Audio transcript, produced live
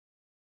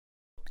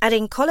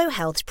Adding Colo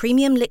Health's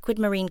premium liquid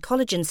marine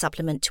collagen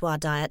supplement to our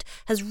diet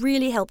has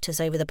really helped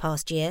us over the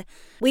past year.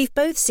 We've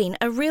both seen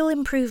a real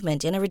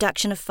improvement in a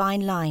reduction of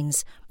fine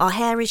lines. Our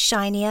hair is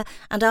shinier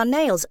and our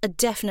nails are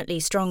definitely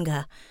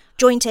stronger.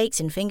 Joint aches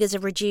in fingers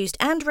have reduced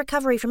and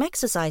recovery from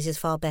exercise is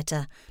far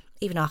better.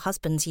 Even our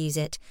husbands use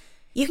it.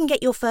 You can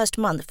get your first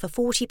month for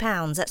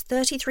 £40, that's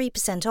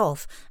 33%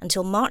 off,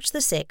 until March the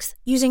 6th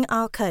using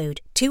our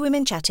code,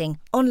 2womenchatting,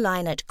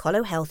 online at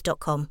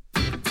colohealth.com.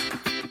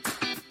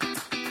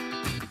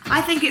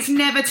 I think it's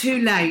never too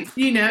late.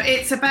 You know,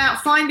 it's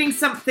about finding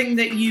something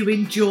that you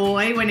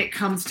enjoy when it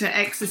comes to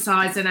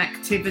exercise and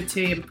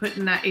activity and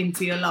putting that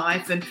into your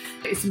life. And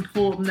it's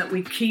important that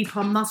we keep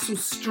our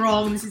muscles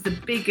strong. This is the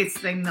biggest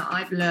thing that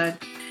I've learned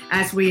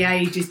as we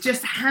age, is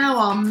just how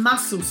our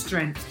muscle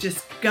strength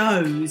just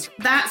goes.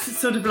 That's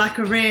sort of like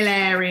a real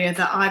area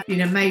that I've,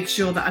 made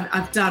sure that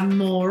I've done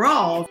more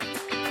of.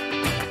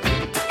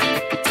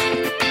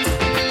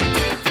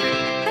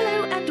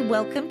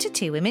 Welcome to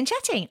Two Women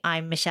Chatting.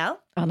 I'm Michelle.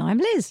 And I'm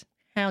Liz.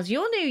 How's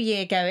your new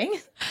year going?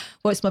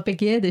 Well, it's my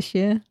big year this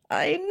year.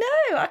 I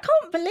know. I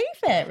can't believe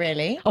it,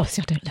 really. Oh,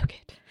 see, I don't look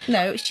it.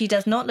 No, she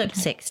does not look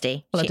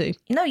 60. Well, I do.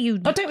 No, you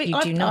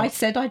do not. I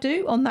said I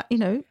do on that,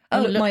 I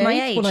look my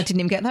age. Well, I didn't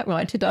even get that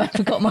right, did I? I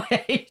forgot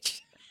my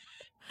age.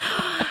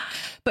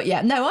 But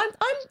yeah, no,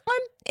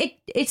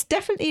 it's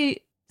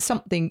definitely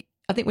something.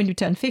 I think when you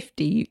turn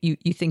 50,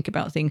 you think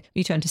about things. When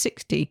you turn to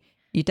 60,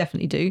 you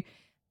definitely do.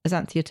 As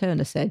Anthea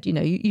Turner said,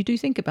 you do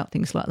think about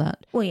things like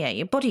that. Well, yeah,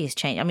 your body has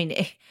changed. I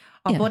mean,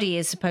 our body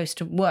is supposed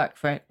to work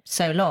for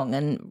so long,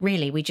 and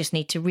really, we just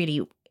need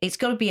to it's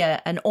got to be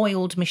an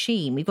oiled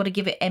machine. We've got to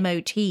give it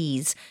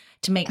MOTs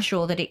to make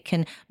sure that it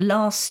can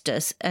last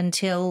us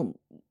until,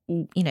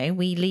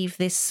 we leave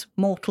this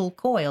mortal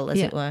coil, as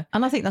it were.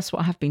 And I think that's what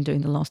I have been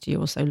doing the last year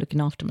or so,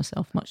 looking after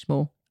myself much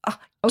more. I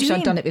wish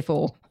I'd done it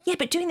before. Yeah,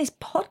 but doing this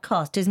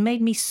podcast has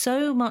made me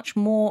so much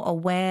more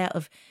aware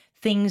of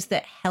things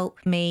that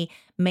help me,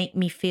 make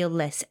me feel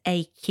less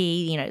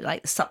achy,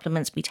 like the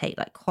supplements we take,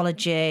 like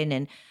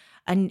collagen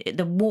and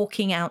the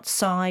walking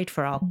outside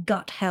for our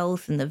gut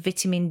health and the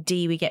vitamin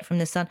D we get from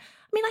the sun.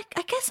 I mean,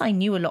 I guess I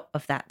knew a lot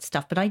of that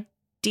stuff, but I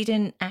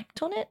didn't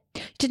act on it.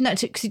 You didn't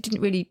act because it didn't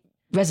really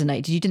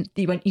resonate. You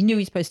knew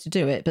you're supposed to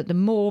do it, but the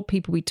more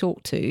people we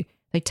talk to,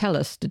 they tell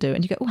us to do it,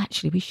 and you go, oh,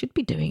 actually, we should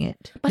be doing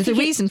it. There's a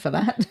reason for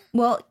that.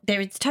 Well,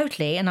 there is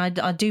totally, and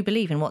I do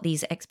believe in what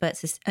these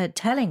experts are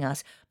telling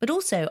us, but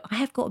also I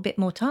have got a bit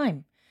more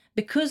time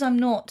because I'm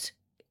not,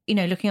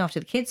 looking after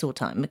the kids all the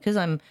time, because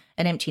I'm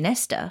an empty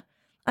nester.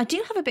 I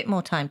do have a bit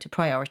more time to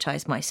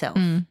prioritise myself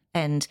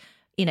and,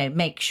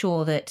 make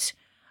sure that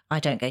I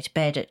don't go to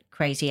bed at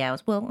crazy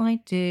hours. Well, I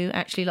do.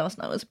 Actually, last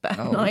night was a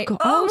bad night. God.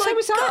 So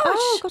was that?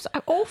 Oh, God,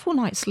 an awful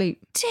night's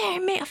sleep. Dear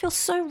me, I feel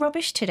so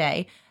rubbish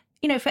today.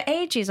 For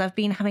ages I've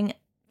been having,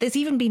 there's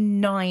even been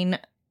 9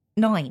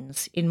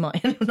 nines in my,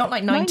 not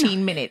like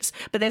 19 minutes,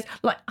 but there's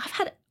I've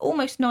had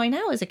almost 9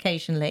 hours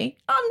occasionally.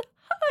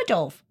 Unheard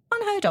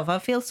of. I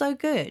feel so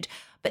good.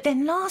 But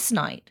then last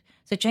night,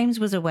 so James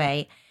was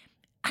away,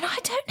 and I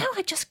don't know,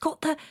 I just got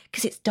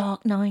because it's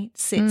dark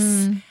nights,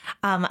 and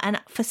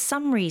for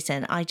some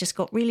reason I just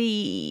got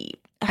really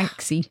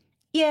anxious.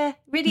 Yeah,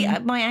 really,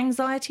 my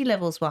anxiety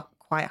levels were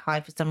quite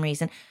high for some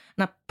reason.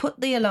 And I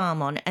put the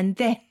alarm on, and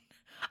then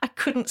I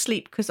couldn't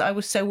sleep because I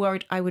was so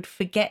worried I would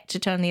forget to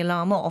turn the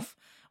alarm off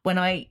when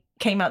I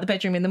came out the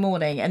bedroom in the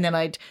morning, and then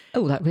I'd...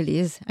 Oh, that really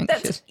is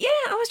anxious.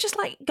 I was just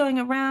going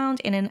around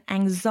in an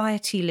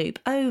anxiety loop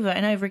over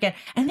and over again.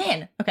 And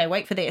then, okay,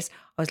 wait for this,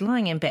 I was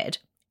lying in bed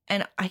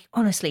and I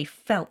honestly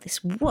felt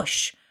this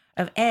whoosh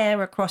of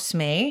air across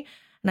me,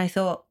 and I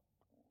thought,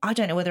 I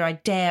don't know whether I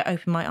dare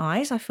open my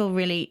eyes. I feel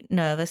really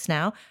nervous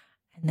now.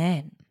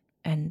 And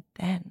then,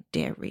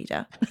 dear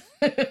reader,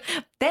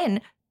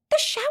 then the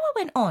shower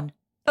went on.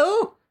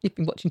 Oh, you've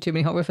been watching too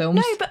many horror films.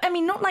 No, but I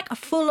mean, not like a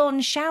full-on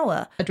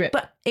shower. A drip.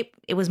 But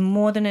it was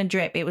more than a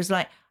drip. It was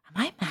like,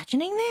 am I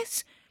imagining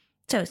this?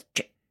 So it's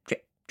drip,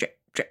 drip, drip,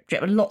 drip,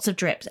 drip, lots of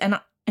drips. And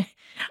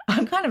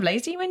I'm kind of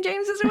lazy when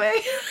James is away.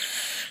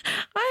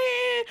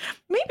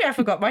 Maybe I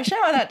forgot my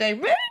shower that day.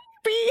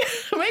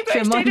 Maybe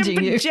I stayed in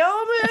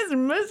pyjamas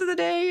most of the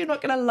day. I'm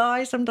not going to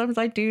lie. Sometimes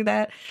I do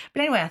that.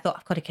 But anyway, I thought,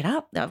 I've got to get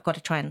up. I've got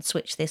to try and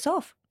switch this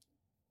off.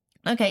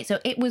 Okay, so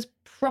it was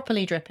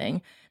properly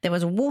dripping. There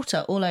was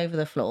water all over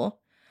the floor,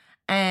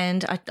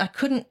 and I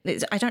couldn't.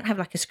 I don't have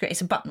like a script.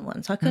 It's a button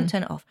one, so I couldn't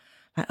turn it off.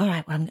 All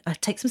right, well, I'll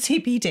take some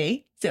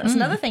CBD. So that's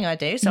another thing I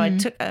do. So I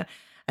took a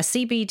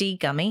CBD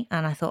gummy,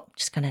 and I thought, I'm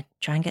just going to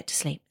try and get to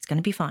sleep. It's going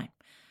to be fine.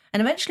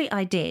 And eventually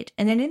I did.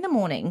 And then in the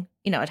morning,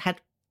 I'd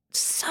had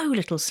so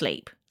little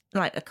sleep,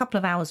 like a couple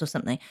of hours or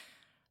something.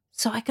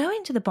 So I go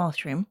into the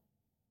bathroom.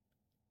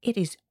 It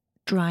is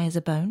dry as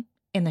a bone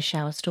in the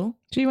shower stall.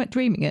 So you weren't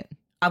dreaming it?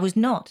 I was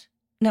not.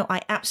 No,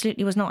 I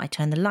absolutely was not. I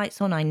turned the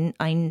lights on.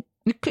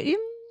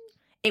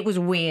 It was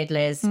weird,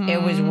 Liz.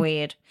 It was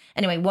weird.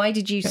 Anyway, why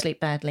did you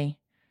sleep badly?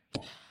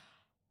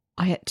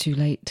 I ate too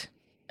late.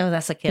 Oh,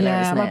 that's a killer,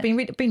 isn't it?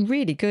 I've been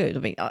really good. I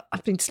mean,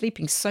 I've been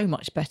sleeping so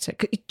much better.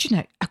 Do you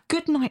know, a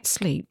good night's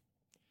sleep,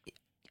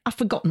 I've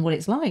forgotten what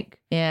it's like.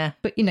 Yeah.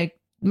 But,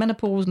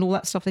 menopause and all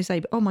that stuff they say,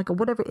 but oh my God,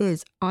 whatever it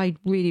is, I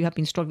really have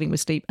been struggling with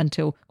sleep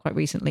until quite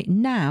recently.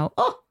 Now,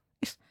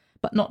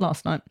 but not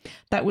last night.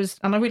 And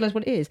I realised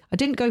what it is. I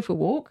didn't go for a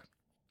walk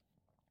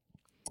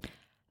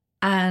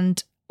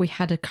and we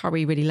had a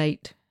curry really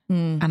late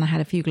and I had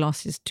a few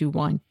glasses too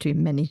wine, too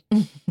many.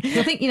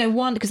 I think,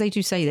 one, because they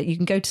do say that you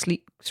can go to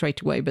sleep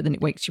straight away, but then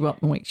it wakes you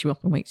up and wakes you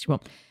up and wakes you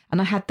up. And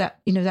I had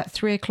that, that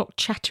 3 o'clock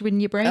chatter in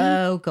your brain.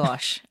 Oh,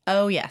 gosh.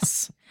 Oh,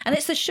 yes. And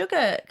it's the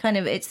sugar kind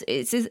of, it's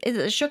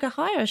a sugar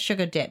high or a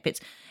sugar dip.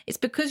 It's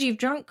because you've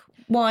drunk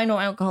wine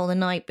or alcohol the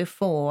night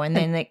before and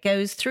then it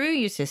goes through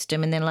your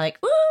system and then like,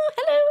 oh,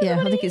 hello,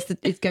 everybody. Yeah, I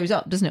think it goes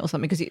up, doesn't it, or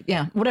something? Because,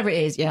 whatever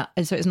it is,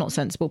 and so it's not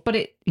sensible. But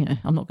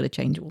I'm not going to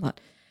change all that.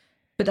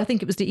 But I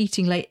think it was the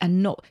eating late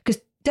and not, because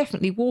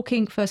definitely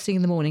walking first thing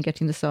in the morning,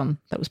 getting the sun.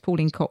 That was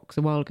Pauline Cox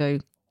a while ago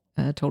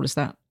told us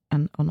that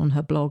and on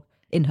her blog.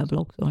 In her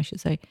blog, I should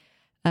say.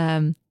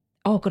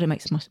 God, it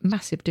makes a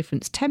massive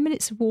difference. 10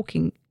 minutes of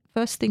walking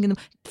first thing in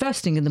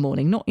the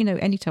morning, not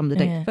any time of the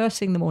day. First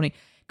thing in the morning,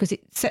 because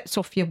it sets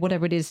off your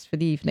whatever it is for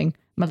the evening,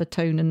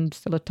 melatonin,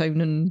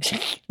 serotonin.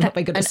 Not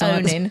very good at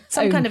science. Onin.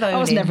 Some kind of onin. I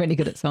was never any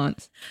good at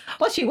science.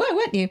 Well, you were,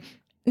 weren't you?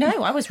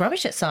 No, I was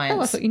rubbish at science.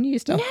 Oh, I thought you knew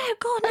stuff. No,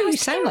 God, no, you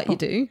sound like you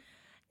do.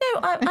 No,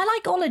 I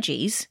like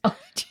ologies, but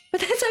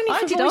that's only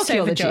for did voiceover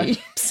archaeology.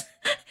 jobs.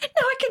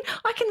 No,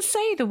 I can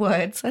say the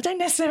words. I don't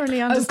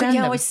necessarily understand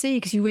them. I see,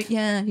 because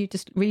you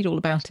just read all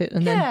about it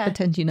and then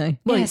pretend you know.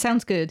 Well, it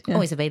sounds good. Yeah.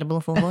 Always available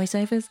for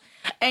voiceovers.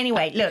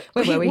 Anyway, look,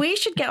 we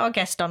should get our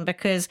guest on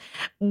because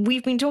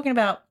we've been talking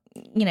about,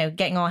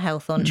 getting our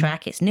health on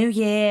track. It's New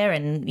Year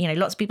and,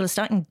 lots of people are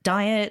starting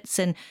diets.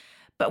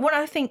 But what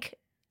I think,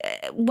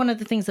 one of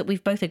the things that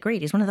we've both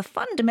agreed is one of the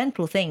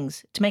fundamental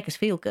things to make us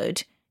feel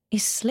good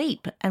is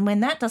sleep. And when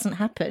that doesn't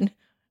happen,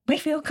 we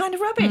feel kind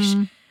of rubbish.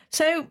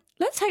 So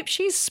let's hope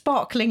she's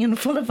sparkling and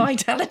full of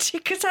vitality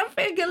because I'm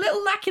feeling a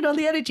little lacking on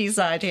the energy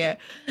side here.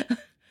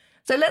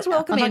 So let's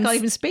welcome in. I can't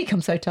even speak,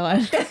 I'm so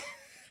tired.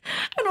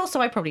 And also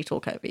I probably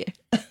talk over you.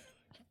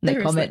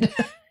 No comment.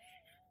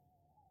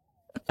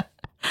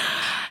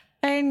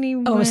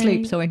 Anyway. Oh, I'm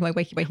asleep, sorry.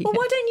 Wakey. Well,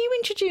 why don't you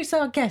introduce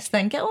our guest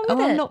then? Get on with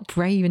it. I'm not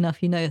brave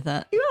enough, you know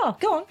that. You are.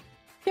 Go on.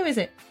 Who is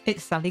it?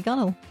 It's Sally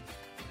Gunnell.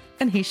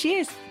 And here she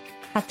is.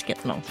 Had to get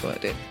the long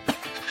word in.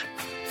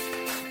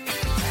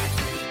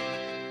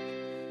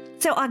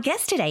 So our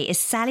guest today is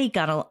Sally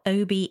Gunnell,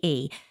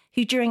 OBE,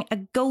 who during a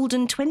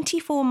golden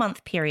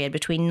 24-month period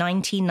between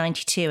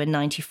 1992 and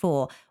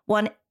 94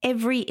 won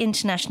every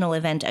international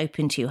event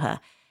open to her,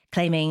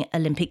 claiming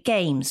Olympic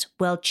Games,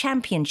 World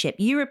Championship,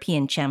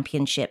 European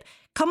Championship,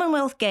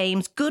 Commonwealth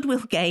Games,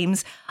 Goodwill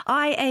Games,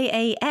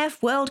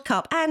 IAAF World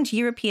Cup and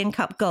European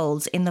Cup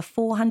golds in the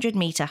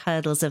 400-metre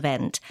hurdles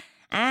event,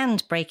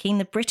 and breaking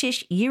the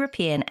British,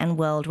 European and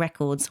world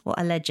records. What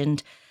a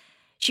legend.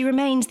 She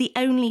remains the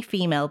only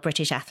female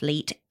British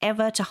athlete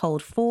ever to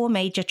hold 4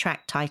 major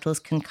track titles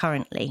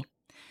concurrently.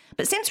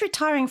 But since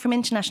retiring from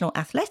international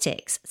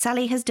athletics,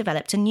 Sally has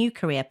developed a new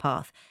career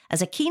path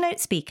as a keynote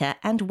speaker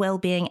and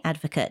well-being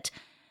advocate.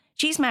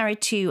 She's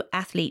married to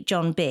athlete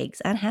John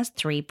Biggs and has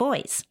 3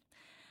 boys.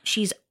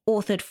 She's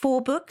authored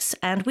 4 books,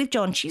 and with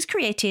John, she's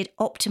created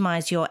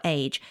Optimize Your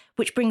Age,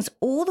 which brings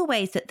all the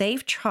ways that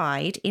they've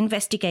tried,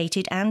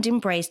 investigated and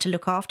embraced to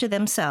look after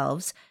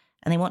themselves,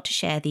 and they want to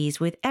share these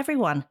with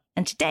everyone.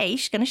 And today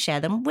she's going to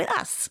share them with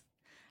us.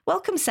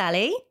 Welcome,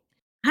 Sally.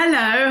 Hello,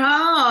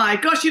 hi.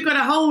 Gosh, you've got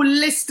a whole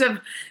list of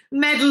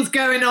medals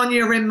going on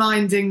you're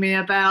reminding me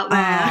about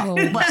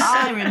there. Well,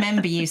 I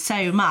remember you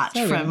so much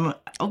from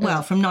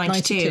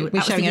 92.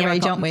 We're showing our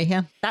age, aren't we?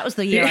 Yeah. That was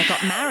the year I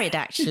got married,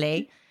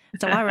 actually.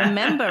 So I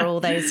remember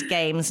all those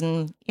games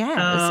and it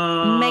was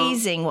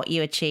amazing what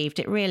you achieved.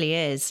 It really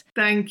is.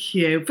 Thank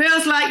you.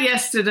 Feels like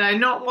yesterday,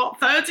 not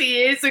 30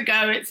 years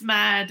ago. It's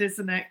mad,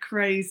 isn't it?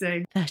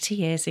 Crazy. 30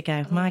 years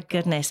ago. My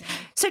goodness.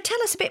 So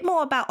tell us a bit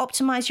more about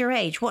Optimize Your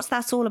Age. What's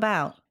that all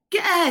about?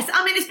 Yes,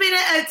 I mean,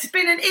 it's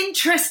been an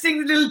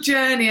interesting little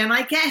journey, and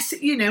I guess,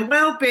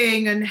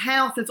 well-being and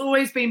health has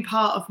always been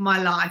part of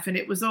my life, and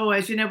it was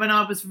always, when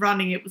I was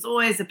running, it was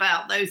always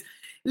about those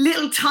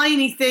little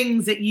tiny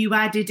things that you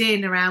added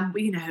in around,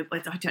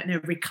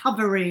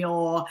 recovery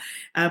or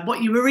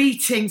what you were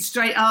eating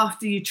straight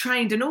after you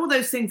trained and all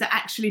those things that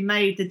actually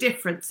made the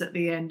difference at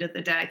the end of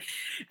the day.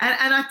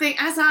 And I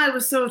think as I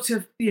was sort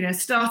of,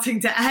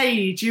 starting to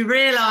age, you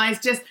realise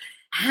just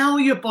how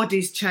your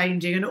body's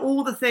changing and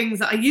all the things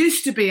that I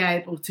used to be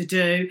able to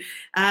do.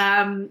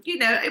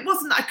 It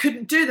wasn't that I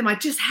couldn't do them. I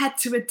just had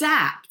to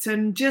adapt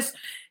and just,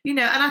 and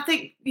I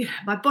think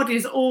my body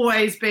has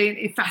always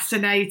it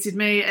fascinated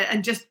me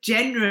and just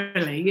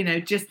generally,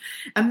 just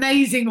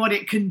amazing what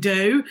it can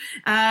do,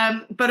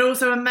 but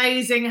also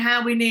amazing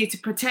how we need to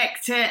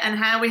protect it and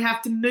how we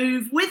have to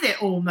move with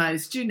it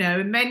almost,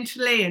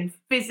 mentally and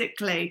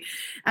physically.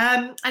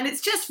 And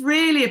it's just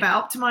really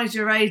about Optimize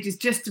Your Age is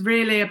just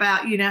really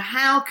about,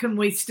 how can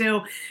we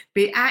still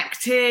be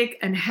active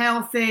and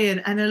healthy?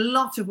 And a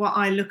lot of what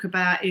I look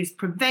about is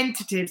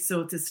preventative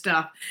sort of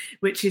stuff,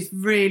 which is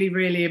really,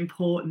 really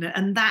important. important.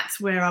 And that's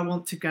where I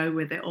want to go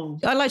with it all.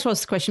 I'd like to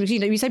ask the question, because,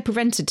 you say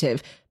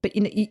preventative, but,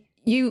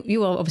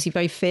 you are obviously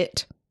very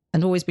fit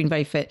and always been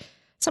very fit.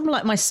 Someone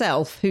like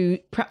myself, who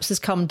perhaps has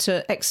come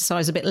to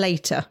exercise a bit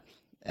later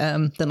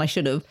than I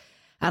should have,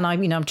 and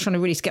I'm trying to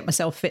really get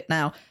myself fit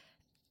now.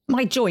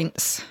 My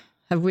joints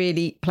have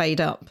really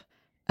played up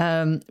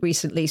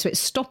recently, so it's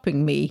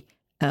stopping me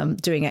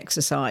doing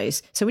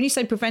exercise. So when you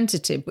say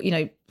preventative,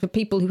 for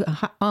people who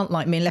aren't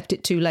like me and left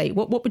it too late,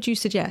 what would you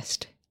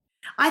suggest?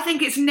 I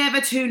think it's never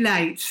too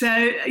late. So,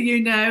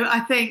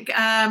 I think,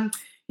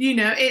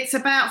 it's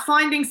about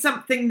finding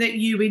something that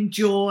you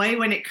enjoy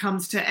when it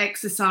comes to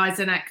exercise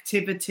and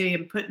activity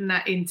and putting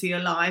that into your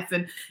life.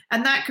 And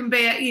that can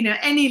be at,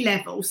 any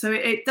level. So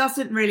it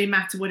doesn't really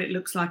matter what it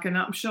looks like. And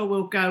I'm sure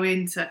we'll go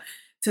into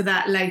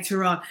that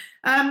later on.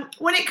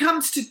 When it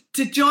comes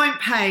to joint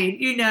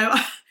pain,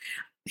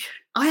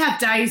 I have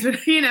days when,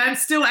 I'm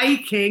still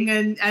aching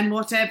and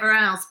whatever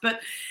else.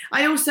 But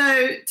I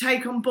also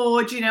take on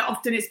board,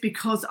 often it's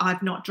because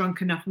I've not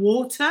drunk enough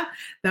water,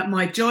 that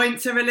my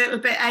joints are a little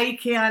bit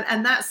achy.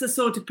 And that's the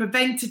sort of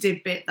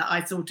preventative bit that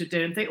I sort of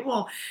do and think,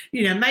 well,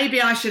 maybe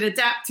I should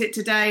adapt it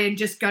today and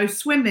just go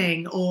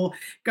swimming or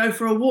go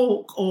for a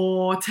walk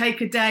or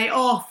take a day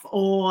off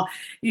or,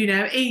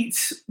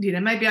 eat,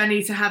 maybe I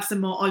need to have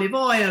some more olive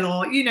oil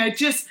or,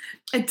 just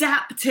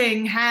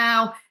adapting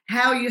how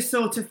you're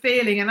sort of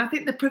feeling. And I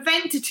think the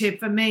preventative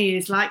for me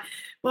is like,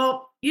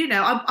 well,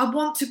 I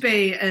want to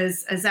be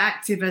as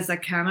active as I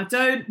can. I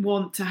don't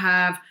want to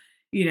have,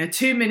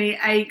 too many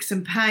aches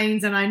and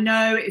pains. And I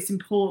know it's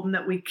important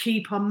that we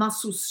keep our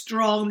muscles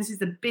strong. This is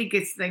the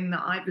biggest thing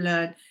that I've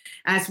learned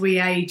as we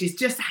age, is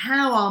just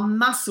how our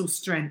muscle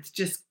strength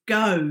just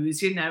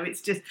goes.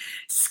 It's just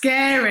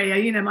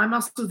scary. My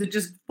muscles are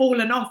just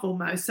fallen off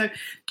almost. So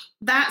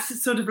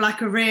that's sort of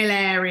like a real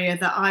area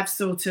that I've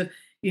sort of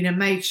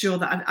made sure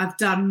that I've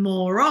done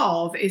more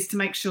of, is to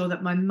make sure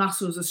that my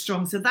muscles are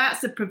strong. So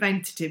that's the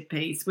preventative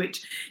piece,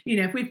 which,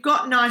 if we've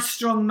got nice,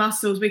 strong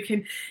muscles, we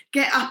can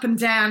get up and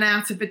down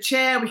out of a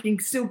chair. We can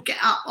still get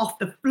up off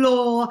the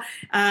floor.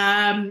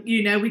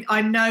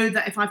 I know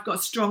that if I've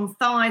got strong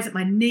thighs, that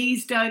my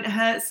knees don't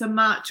hurt so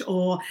much,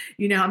 or,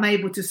 I'm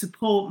able to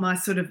support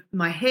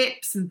my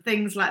hips and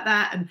things like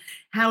that. And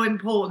how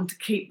important to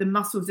keep the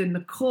muscles in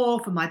the core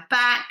for my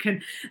back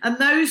and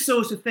those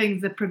sort of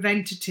things, the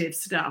preventative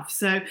stuff.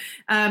 So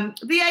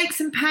the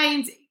aches and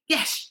pains,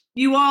 yes,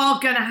 you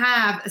are going to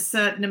have a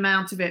certain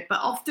amount of it,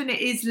 but often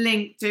it is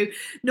linked to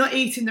not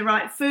eating the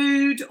right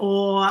food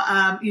or,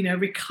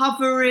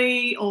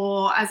 recovery,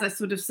 or, as I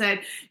sort of said,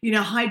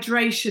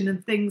 hydration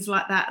and things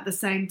like that at the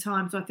same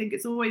time. So I think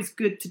it's always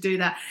good to do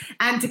that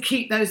and to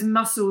keep those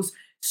muscles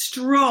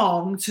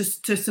strong to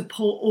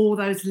support all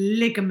those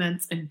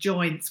ligaments and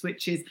joints,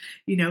 which is,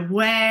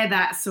 where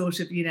that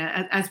sort of,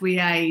 as we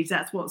age,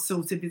 that's what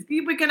sort of is,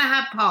 we're going to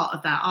have part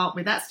of that, aren't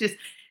we? That's just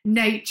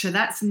nature.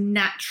 That's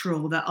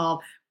natural that our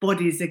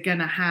bodies are going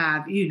to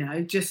have,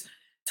 just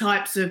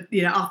types of,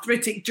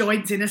 arthritic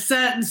joints in a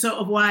certain sort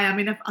of way. I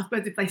mean, I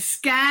suppose if they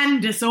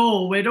scanned us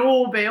all, we'd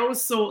all be all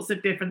sorts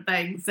of different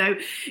things. So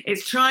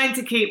it's trying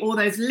to keep all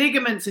those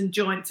ligaments and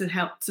joints to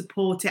help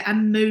support it.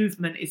 And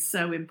movement is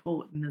so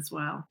important as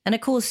well. And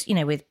of course,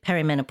 with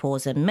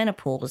perimenopause and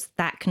menopause,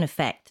 that can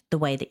affect the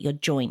way that your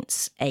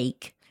joints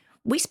ache.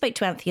 We spoke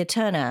to Anthea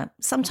Turner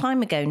some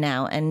time ago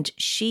now, and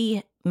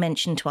she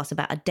mentioned to us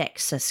about a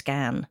DEXA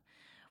scan,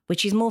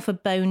 which is more for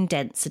bone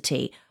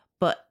density.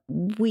 But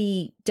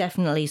we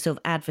definitely sort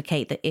of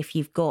advocate that if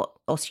you've got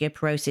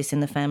osteoporosis in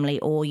the family,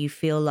 or you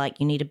feel like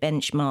you need a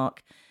benchmark,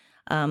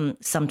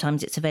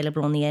 sometimes it's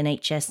available on the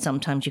NHS,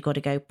 sometimes you've got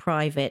to go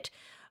private.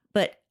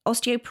 But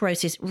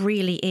osteoporosis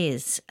really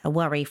is a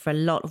worry for a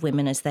lot of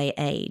women as they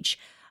age.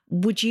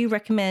 Would you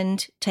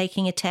recommend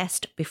taking a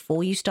test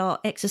before you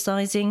start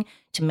exercising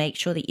to make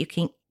sure that you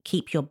can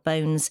keep your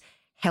bones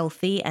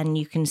healthy and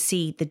you can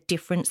see the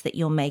difference that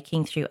you're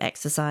making through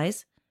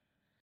exercise?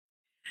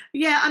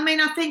 Yeah, I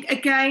mean, I think,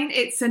 again,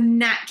 it's a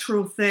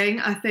natural thing.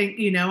 I think,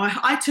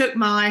 I took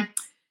my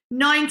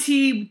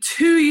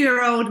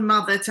 92-year-old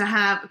mother to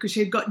have, because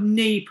she had got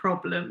knee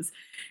problems,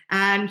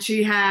 and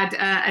she had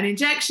an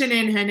injection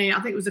in her knee. I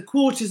think it was a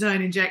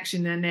cortisone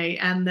injection in her knee.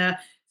 And the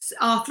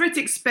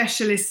arthritic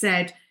specialist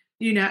said,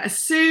 as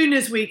soon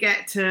as we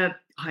get to,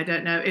 I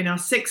don't know, in our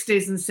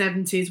 60s and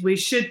 70s, we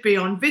should be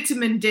on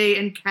vitamin D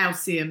and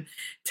calcium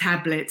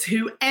tablets.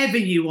 Whoever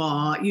you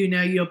are,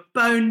 your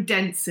bone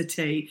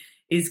density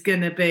is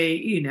going to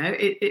be,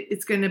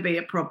 it's going to be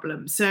a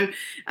problem. So,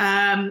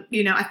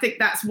 I think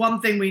that's one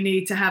thing we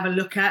need to have a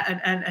look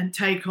at and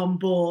take on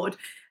board.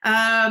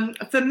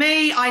 For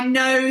me, I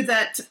know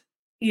that,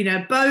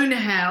 bone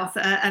health,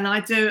 and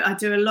I do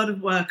a lot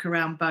of work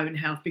around bone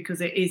health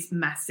because it is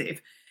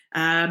massive.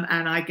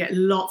 And I get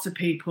lots of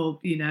people,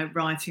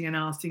 writing and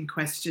asking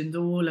questions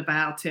all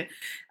about it.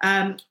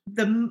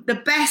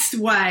 The best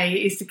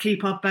way is to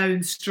keep our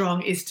bones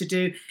strong is to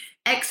do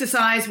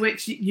exercise,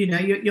 which,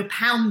 you're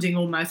pounding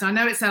almost. I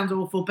know it sounds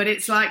awful, but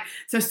it's like,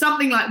 so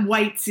something like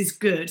weights is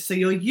good. So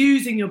you're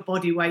using your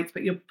body weight,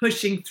 but you're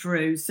pushing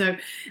through. So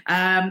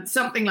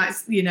something like,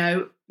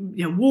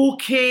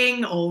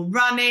 walking or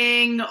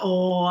running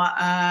or,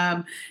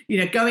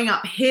 going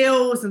up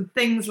hills and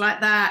things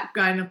like that,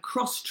 going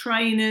across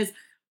trainers,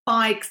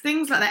 bikes,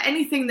 things like that.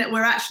 Anything that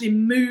we're actually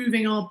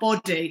moving our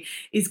body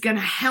is going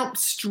to help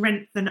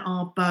strengthen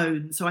our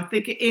bones. So I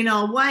think in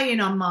our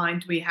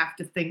mind, we have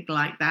to think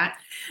like that.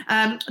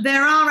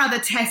 There are other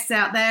tests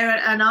out there,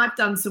 and I've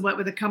done some work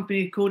with a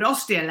company called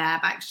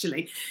Osteolab,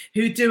 actually,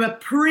 who do a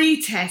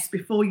pre-test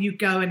before you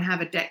go and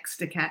have a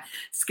DEXA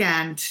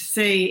scan to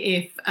see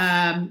if,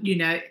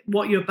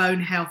 what your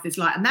bone health is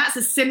like. And that's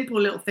a simple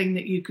little thing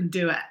that you can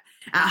do at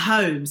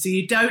home. So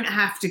you don't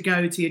have to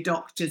go to your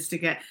doctors to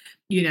get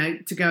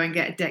to go and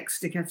get a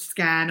DEXA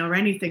scan or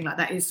anything like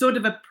that. It's sort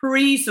of a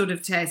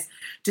test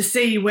to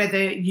see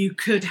whether you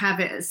could have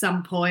it at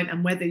some point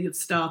and whether you've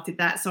started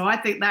that. So I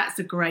think that's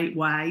a great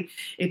way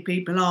if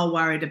people are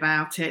worried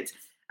about it.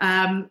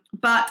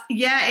 But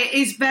yeah, it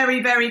is very,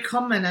 very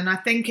common. And I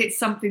think it's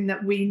something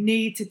that we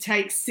need to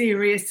take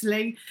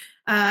seriously.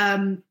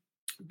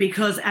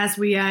 Because as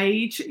we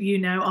age,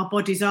 our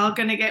bodies are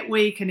going to get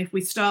weak. And if we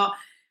start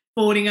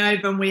falling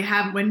over and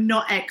we're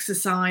not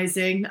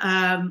exercising,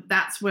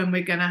 that's when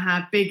we're going to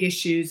have big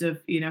issues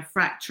of,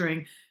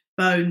 fracturing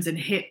bones and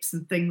hips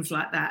and things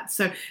like that.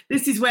 So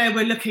this is where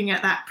we're looking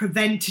at that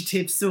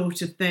preventative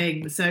sort of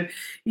thing. So,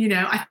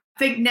 I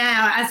think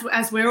now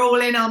as we're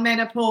all in our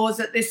menopause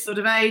at this sort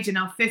of age, in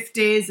our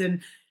 50s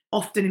and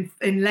often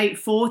in late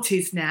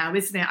 40s now,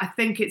 isn't it? I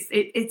think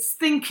it's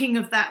thinking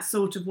of that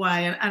sort of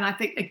way. And I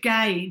think,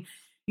 again,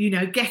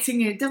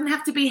 getting it doesn't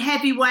have to be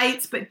heavy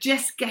weights, but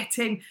just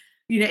getting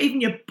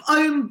even your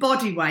own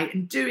body weight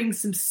and doing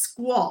some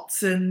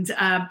squats and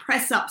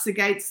press-ups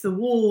against the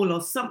wall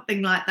or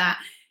something like that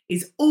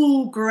is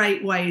all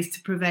great ways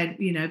to prevent,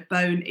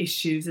 bone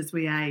issues as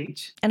we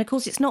age. And of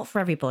course, it's not for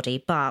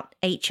everybody, but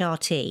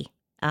HRT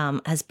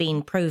has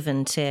been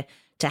proven to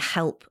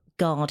help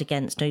guard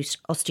against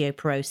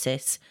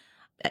osteoporosis.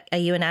 Are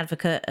you an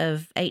advocate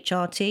of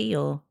HRT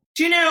or?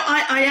 Do you know,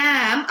 I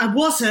am. I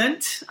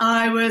wasn't.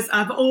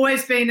 I've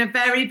always been a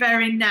very,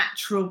 very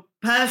natural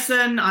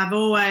person. I've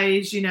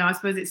always, I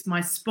suppose it's my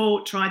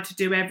sport, tried to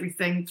do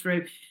everything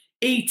through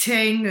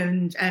eating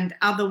and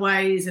other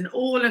ways and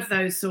all of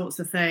those sorts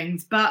of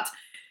things. But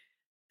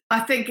I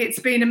think it's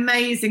been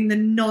amazing, the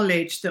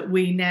knowledge that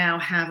we now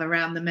have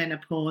around the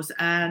menopause.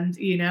 And,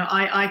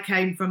 I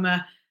came from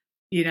a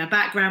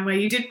background where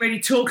you didn't really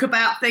talk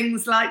about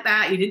things like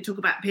that. You didn't talk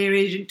about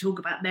periods, you didn't talk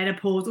about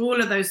menopause, all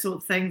of those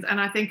sorts of things.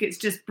 And I think it's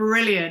just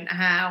brilliant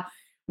how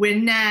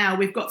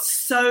we've got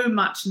so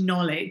much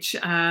knowledge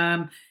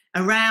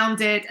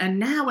around it. And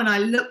now when I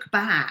look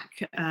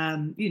back,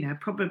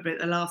 probably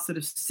the last sort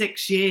of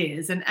 6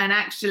 years and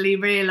actually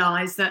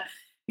realise that,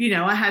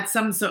 I had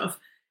some sort of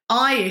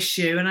eye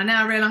issue, and I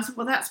now realise,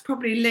 well, that's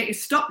probably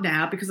stopped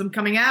now because I'm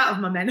coming out of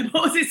my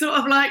menopause. It's sort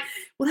of like,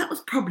 well, that was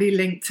probably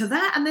linked to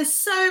that. And there's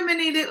so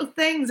many little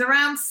things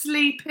around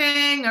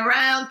sleeping,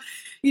 around,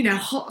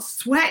 hot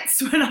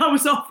sweats when I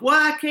was off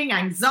working,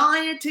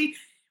 anxiety,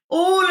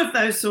 all of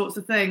those sorts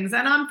of things.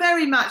 And I'm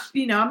very much,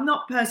 I'm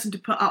not a person to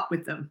put up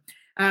with them.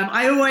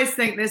 I always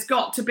think there's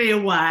got to be a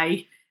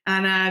way.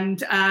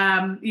 And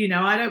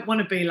I don't want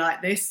to be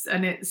like this,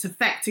 and it's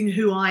affecting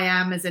who I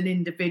am as an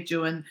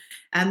individual.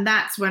 And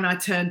that's when I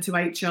turned to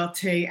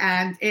HRT,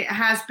 and it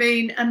has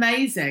been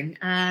amazing.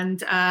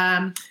 And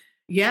I'm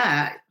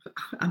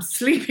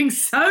sleeping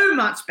so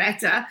much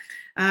better,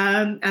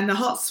 and the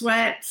hot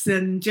sweats,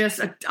 and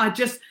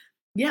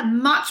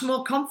much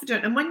more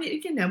confident. And when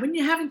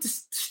you're having to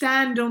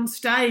stand on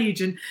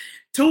stage and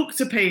talk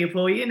to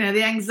people,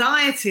 the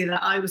anxiety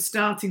that I was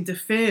starting to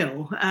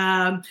feel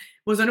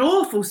was an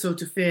awful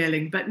sort of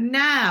feeling. But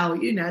now,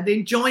 the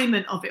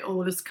enjoyment of it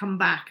all has come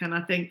back. And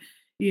I think,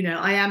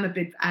 I am a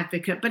big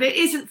advocate, but it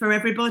isn't for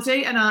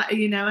everybody. And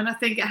I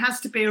think it has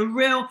to be a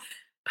real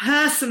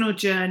personal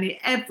journey.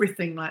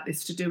 Everything like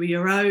this to do with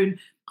your own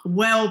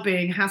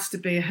well-being has to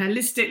be a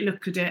holistic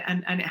look at it.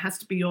 And it has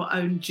to be your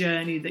own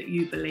journey that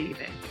you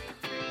believe in.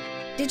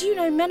 Did you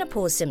know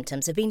menopause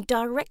symptoms have been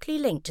directly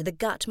linked to the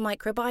gut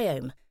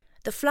microbiome?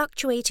 The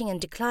fluctuating and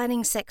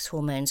declining sex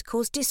hormones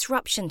cause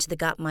disruption to the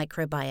gut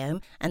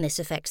microbiome, and this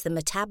affects the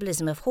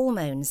metabolism of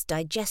hormones,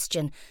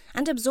 digestion,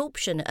 and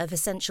absorption of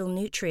essential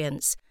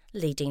nutrients,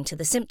 leading to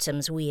the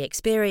symptoms we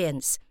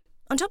experience.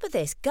 On top of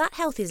this, gut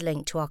health is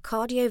linked to our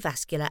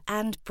cardiovascular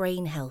and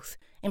brain health.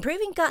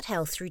 Improving gut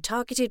health through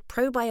targeted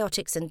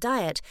probiotics and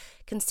diet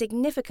can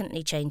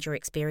significantly change your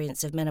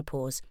experience of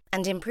menopause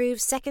and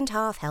improve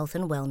second-half health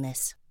and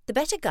wellness. The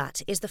Better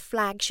Gut is the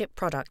flagship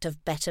product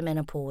of Better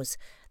Menopause,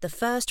 the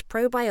first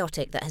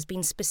probiotic that has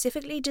been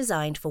specifically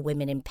designed for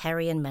women in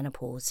peri and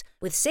menopause,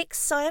 with 6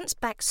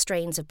 science-backed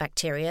strains of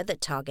bacteria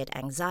that target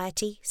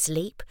anxiety,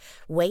 sleep,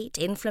 weight,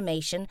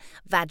 inflammation,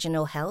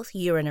 vaginal health,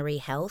 urinary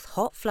health,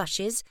 hot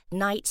flushes,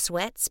 night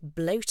sweats,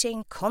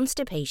 bloating,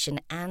 constipation,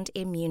 and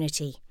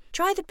immunity.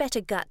 Try the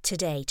Better Gut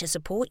today to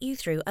support you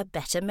through a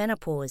better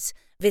menopause.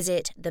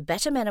 Visit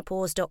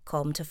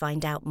thebettermenopause.com to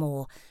find out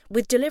more.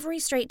 With delivery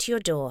straight to your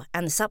door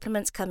and the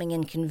supplements coming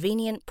in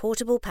convenient,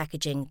 portable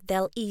packaging,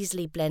 they'll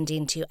easily blend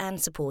into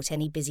and support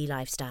any busy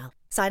lifestyle.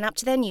 Sign up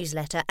to their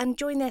newsletter and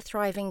join their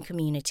thriving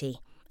community.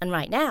 And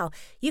right now,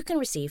 you can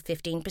receive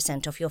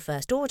 15% off your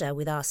first order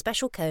with our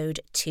special code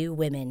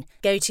 2WOMEN.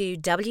 Go to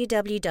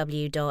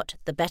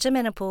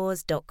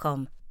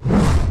www.thebettermenopause.com.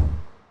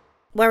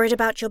 Worried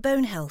about your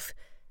bone health?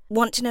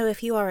 Want to know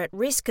if you are at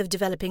risk of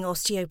developing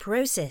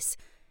osteoporosis?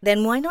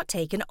 Then why not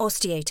take an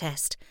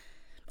osteotest?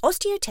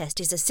 Osteotest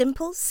is a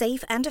simple,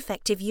 safe and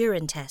effective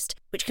urine test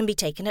which can be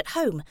taken at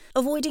home,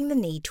 avoiding the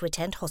need to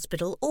attend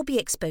hospital or be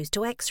exposed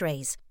to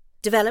X-rays.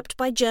 Developed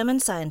by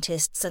German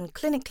scientists and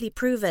clinically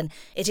proven,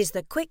 it is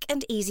the quick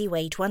and easy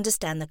way to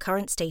understand the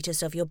current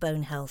status of your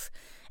bone health,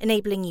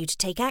 enabling you to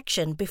take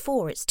action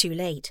before it's too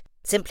late.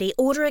 Simply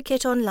order a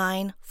kit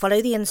online,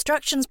 follow the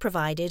instructions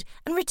provided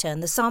and return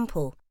the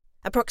sample.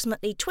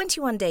 Approximately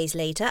 21 days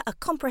later, a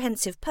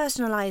comprehensive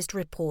personalised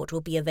report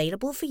will be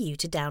available for you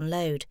to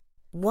download.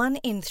 1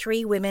 in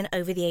 3 women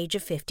over the age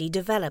of 50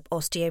 develop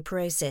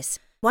osteoporosis.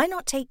 Why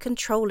not take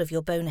control of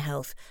your bone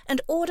health and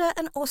order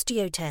an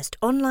osteotest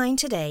online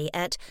today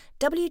at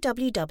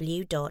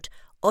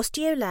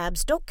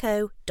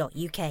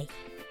www.osteolabs.co.uk.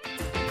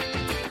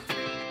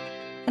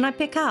 Can I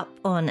pick up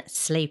on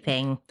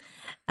sleeping?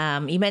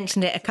 You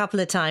mentioned it a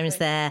couple of times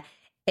there.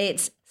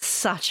 It's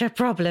such a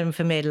problem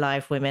for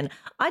midlife women.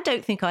 I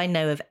don't think I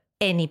know of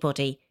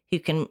anybody who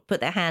can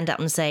put their hand up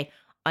and say,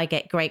 I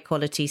get great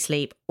quality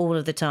sleep all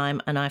of the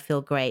time and I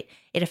feel great.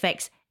 It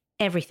affects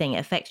everything. It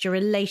affects your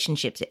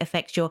relationships. It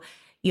affects your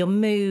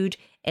mood.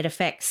 It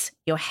affects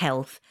your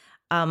health.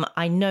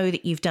 I know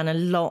that you've done a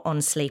lot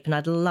on sleep, and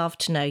I'd love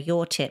to know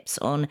your tips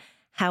on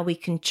how we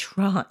can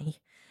try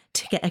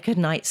to get a good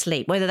night's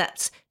sleep, whether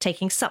that's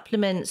taking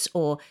supplements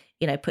or,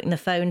 putting the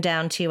phone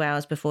down 2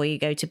 hours before you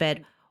go to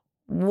bed.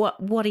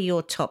 What are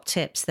your top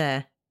tips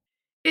there?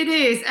 It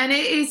is, and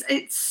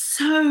it's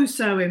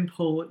so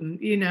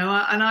important, and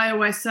I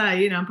always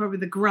say, I'm probably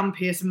the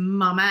grumpiest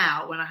mum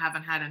out when I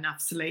haven't had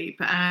enough sleep.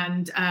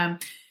 And,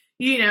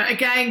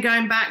 again,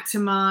 going back to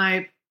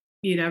my,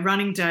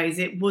 running days,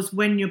 it was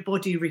when your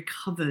body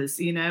recovers,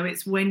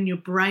 it's when your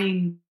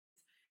brain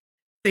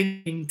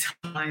thinking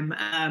time.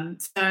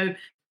 So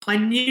I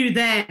knew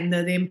then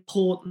that the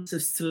importance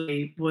of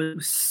sleep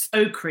was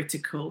so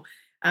critical.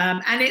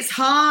 And it's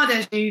hard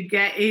as you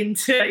get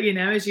into,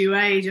 as you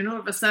age, and all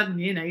of a sudden,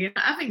 you're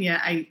not having your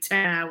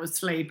 8-10 hours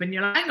sleep, and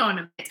you're like, hang on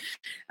a minute.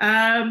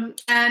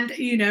 And,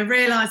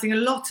 realizing a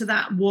lot of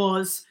that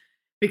was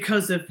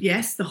because of,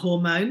 yes, the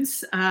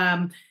hormones.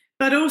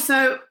 But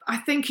also, I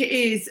think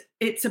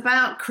it's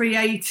about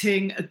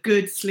creating a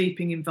good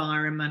sleeping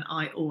environment,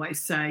 I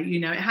always say.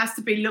 It has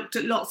to be looked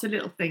at lots of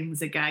little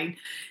things again.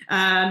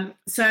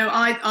 So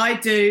I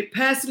do,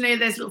 personally,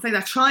 there's little things. I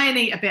try and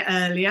eat a bit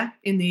earlier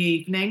in the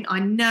evening.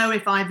 I know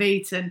if I've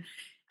eaten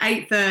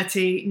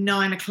 8:30,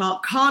 9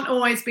 o'clock, can't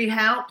always be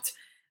helped.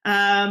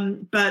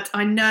 But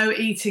I know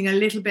eating a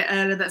little bit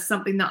earlier, that's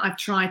something that I've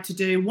tried to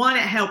do. 1,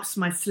 it helps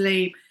my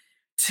sleep.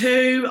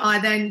 2, I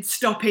then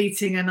stop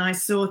eating and I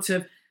sort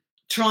of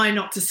try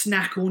not to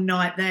snack all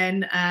night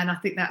then, and I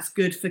think that's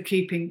good for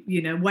keeping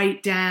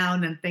weight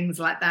down and things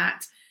like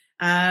that.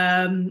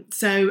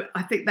 So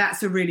I think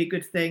that's a really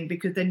good thing,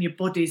 because then your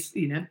body's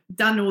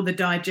done all the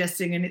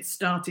digesting and it's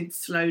starting to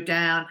slow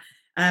down,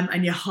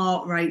 and your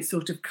heart rate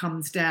sort of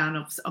comes down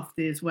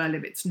obviously as well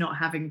if it's not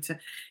having to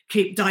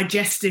keep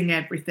digesting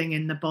everything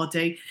in the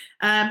body.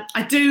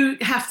 I do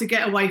have to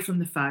get away from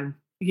the phone.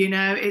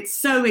 It's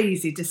so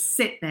easy to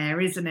sit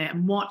there, isn't it,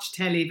 and watch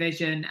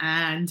television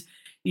and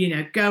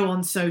go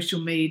on social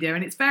media,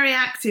 and it's very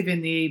active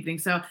in the evening.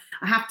 So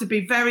I have to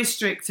be very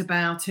strict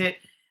about it.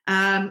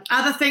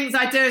 Other things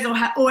I do is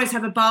always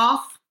have a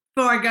bath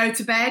before I go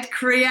to bed,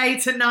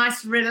 create a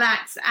nice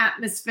relaxed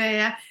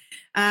atmosphere.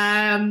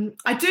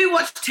 I do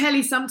watch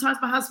telly sometimes.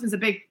 My husband's a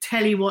big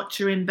telly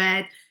watcher in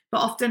bed,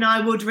 but often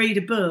I would read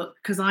a book,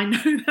 because I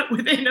know that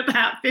within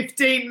about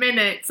 15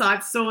 minutes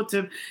I've sort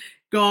of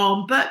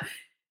gone. But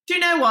do you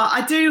know what?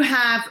 I do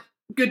have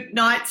good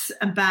nights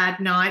and bad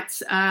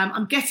nights.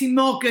 I'm getting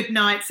more good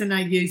nights than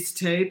I used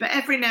to, but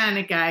every now and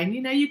again,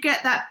 you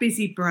get that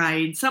busy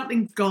brain,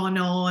 something's gone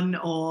on,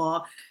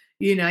 or,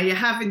 you're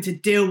having to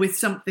deal with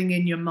something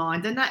in your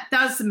mind, and that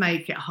does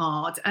make it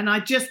hard. And I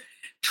just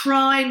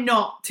try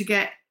not to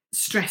get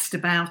stressed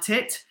about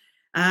it.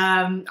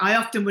 I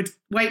often would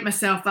wake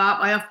myself up.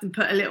 I often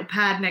put a little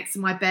pad next to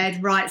my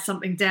bed, write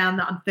something down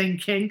that I'm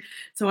thinking.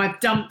 So I've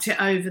dumped it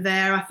over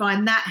there. I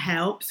find that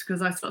helps,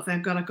 because I sort of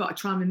think, God, I've got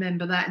to try and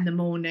remember that in the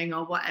morning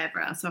or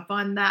whatever. So I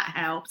find that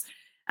helps.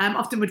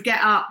 Often would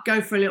get up, go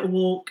for a little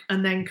walk,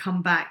 and then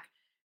come back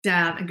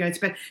down and go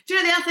to bed. Do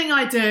you know, the other thing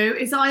I do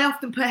is I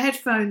often put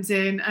headphones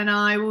in and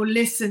I will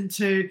listen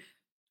to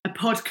a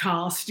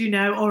podcast,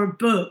 or a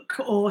book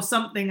or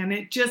something, and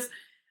it just,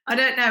 I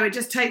don't know, it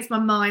just takes my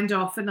mind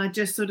off and I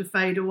just sort of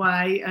fade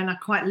away, and I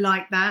quite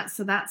like that.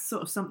 So that's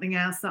sort of something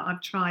else that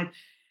I've tried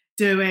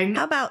doing.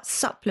 How about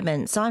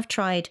supplements? I've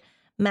tried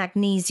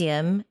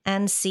magnesium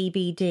and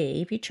CBD.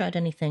 Have you tried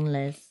anything,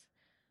 Liz?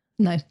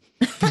 No.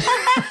 Do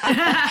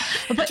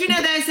you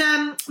know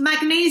there's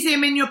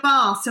magnesium in your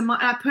bath? So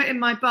I put in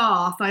my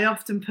bath, I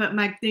often put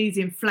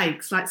magnesium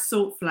flakes, like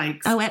salt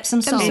flakes. Oh,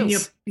 Epsom salts. In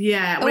your,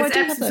 yeah, Oh, I with do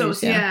have Epsom those,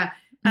 salts, yeah.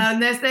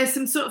 And there's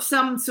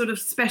some sort of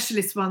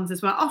specialist ones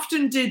as well.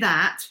 Often do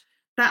that.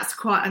 That's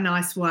quite a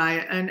nice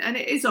way, and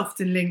it is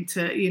often linked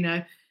to, you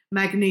know,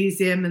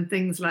 magnesium and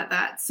things like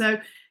that. So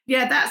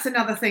yeah, that's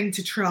another thing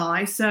to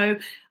try. So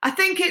I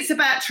think it's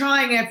about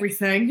trying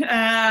everything,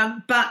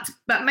 but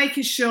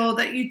making sure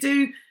that you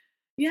do.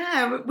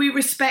 Yeah, we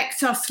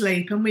respect our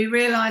sleep and we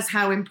realise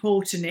how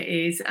important it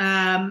is,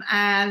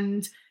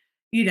 and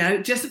you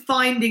know, just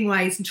finding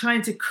ways and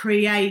trying to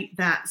create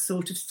that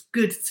sort of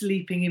good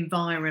sleeping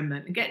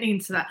environment and getting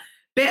into that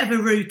bit of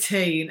a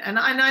routine. And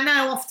I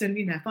know often,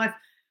 you know, if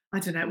I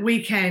don't know,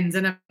 weekends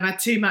and I've had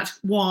too much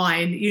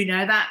wine, you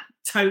know, that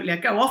totally, I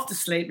go off to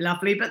sleep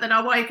lovely, but then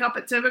I wake up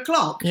at 2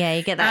 o'clock. Yeah,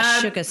 you get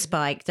that sugar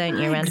spike, don't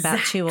you, around about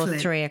 2 or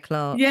 3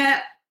 o'clock.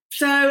 Yeah.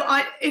 So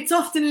it's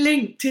often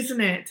linked, isn't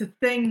it, to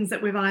things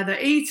that we've either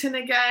eaten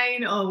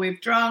again or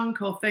we've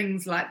drunk or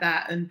things like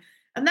that. And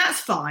that's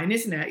fine,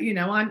 isn't it? You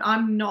know,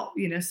 I'm not,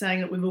 you know, saying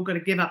that we've all got to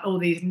give up all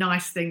these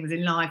nice things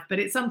in life, but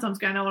it's sometimes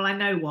going, oh, well, I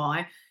know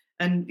why.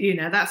 And, you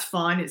know, that's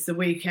fine. It's the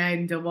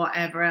weekend or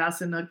whatever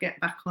else. And I'll get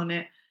back on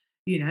it,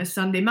 you know,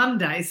 Sunday,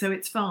 Monday. So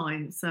it's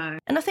fine. So.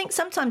 And I think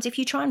sometimes if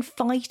you try and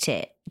fight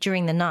it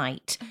during the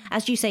night,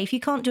 as you say, if you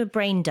can't do a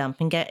brain dump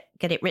and get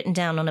it written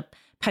down on a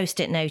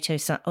Post-it note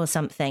or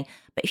something,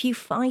 but if you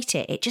fight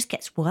it, it just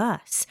gets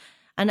worse.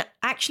 And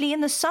actually in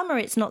the summer,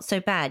 it's not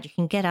so bad. You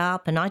can get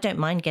up, and I don't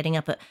mind getting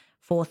up at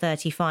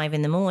 4:35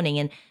 in the morning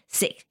and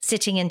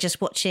sitting and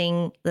just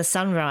watching the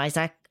sunrise.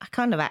 I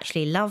kind of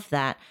actually love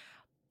that.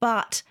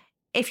 But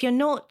if you're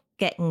not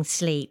getting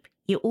sleep,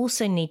 you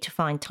also need to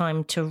find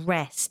time to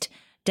rest,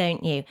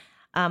 don't you?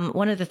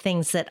 One of the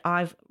things that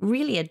I've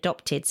really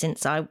adopted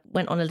since I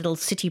went on a little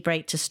city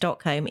break to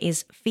Stockholm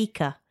is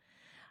fika.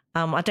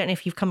 I don't know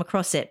if you've come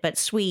across it, but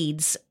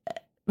Swedes,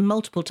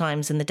 multiple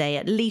times in the day,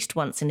 at least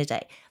once in a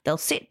day, they'll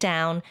sit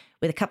down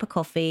with a cup of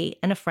coffee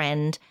and a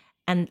friend,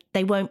 and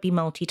they won't be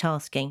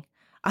multitasking.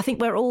 I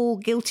think we're all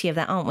guilty of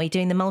that, aren't we?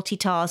 Doing the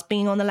multitask,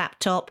 being on the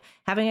laptop,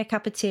 having a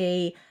cup of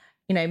tea,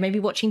 you know, maybe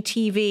watching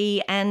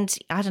TV and,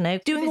 I don't know,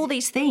 doing all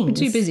these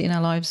things. We're too busy in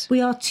our lives.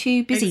 We are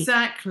too busy.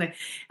 Exactly.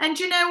 And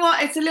you know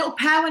what? It's a little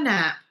power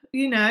nap.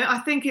 You know, I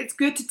think it's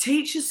good to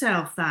teach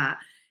yourself that.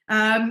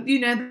 You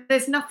know,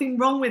 there's nothing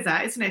wrong with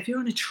that, isn't it? If you're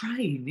on a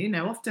train, you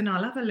know, often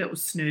I'll have a little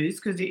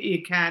snooze because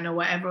you can or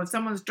whatever. If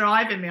someone's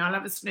driving me, I'll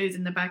have a snooze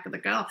in the back of the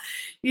car.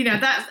 You know,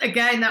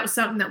 that was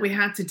something that we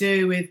had to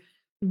do with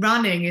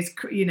running is,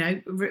 you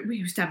know, we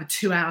used to have a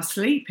 2-hour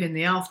sleep in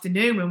the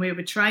afternoon when we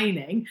were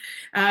training.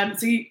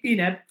 So, you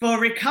know, for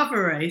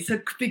recovery. So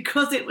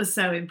because it was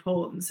so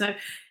important. So,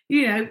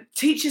 you know,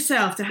 teach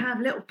yourself to have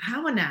little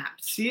power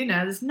naps. You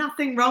know, there's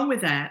nothing wrong with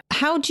that.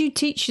 How do you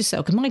teach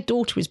yourself? Because my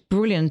daughter is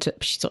brilliant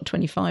she's not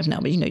 25 now,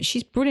 but, you know,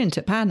 she's brilliant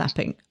at power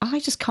napping. I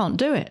just can't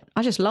do it.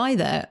 I just lie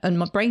there and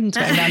my brain's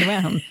going round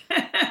and round.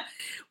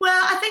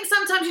 Well, I think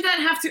sometimes you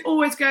don't have to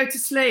always go to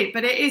sleep,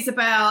 but it is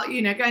about,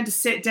 you know, going to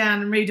sit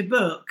down and read a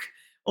book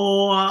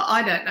or,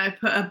 I don't know,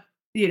 put a,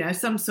 you know,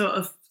 some sort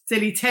of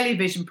silly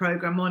television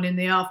program on in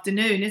the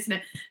afternoon, isn't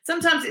it?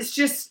 Sometimes it's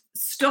just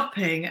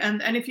stopping.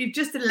 And if you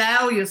just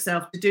allow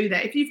yourself to do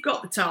that, if you've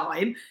got the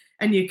time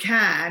and you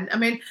can, I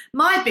mean,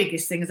 my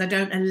biggest thing is I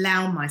don't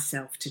allow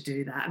myself to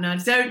do that. And I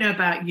don't know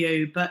about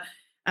you, but,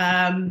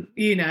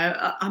 you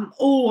know, I'm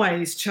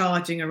always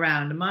charging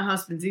around and my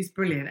husband's, he's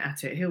brilliant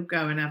at it. He'll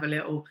go and have a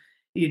little,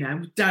 you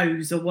know,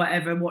 doze or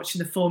whatever, watching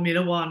the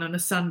Formula One on a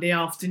Sunday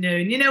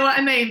afternoon. You know what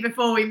I mean?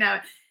 Before we know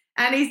it.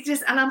 And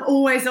and I'm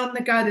always on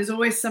the go. There's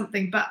always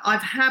something, but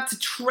I've had to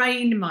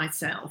train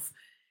myself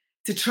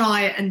to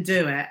try it and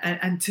do it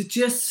and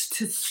to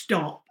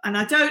stop. And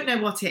I don't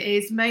know what it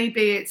is.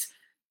 Maybe it's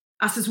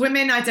us as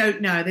women. I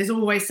don't know. There's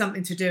always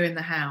something to do in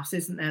the house,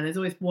 isn't there? There's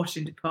always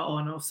washing to put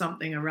on or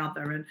something or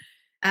other.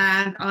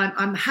 And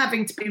I'm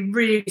having to be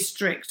really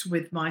strict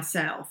with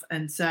myself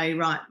and say,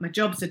 right, my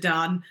jobs are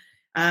done.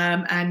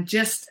 And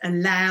just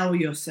allow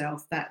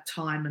yourself that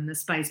time and the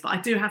space. But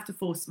I do have to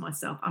force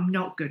myself. I'm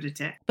not good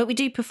at it. But we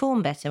do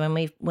perform better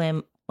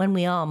when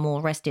we are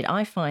more rested.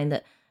 I find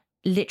that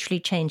literally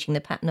changing the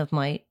pattern of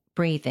my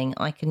breathing,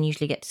 I can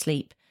usually get to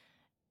sleep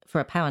for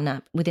a power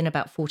nap within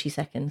about 40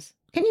 seconds.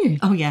 Can you?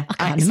 Oh, yeah. I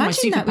can't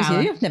imagine that was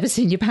you. I've never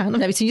seen you power. I've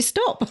never seen you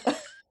stop.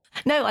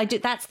 No, I do.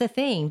 That's the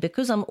thing.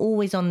 Because I'm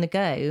always on the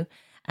go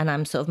and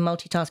I'm sort of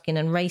multitasking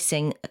and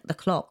racing the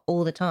clock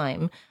all the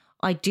time,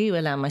 I do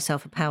allow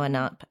myself a power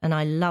nap and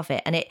I love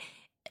it. And it,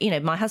 you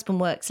know, my husband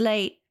works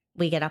late,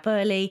 we get up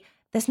early.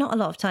 There's not a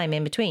lot of time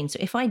in between. So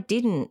if I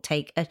didn't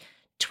take a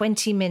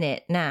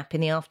 20-minute nap in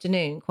the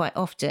afternoon quite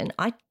often,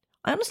 I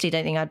honestly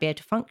don't think I'd be able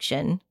to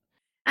function.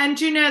 And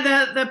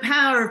the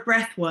power of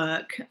breath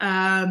work,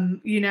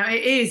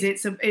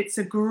 it's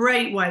a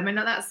great way. I mean,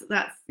 that's so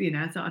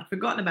I'd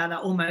forgotten about that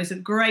almost. A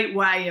great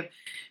way of,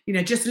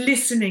 just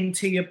listening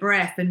to your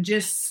breath and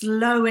just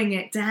slowing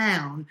it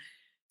down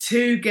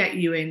to get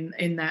you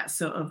in that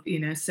sort of,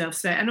 self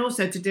state, and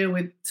also to deal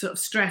with sort of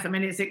stress. I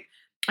mean,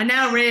 I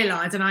now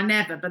realise, and I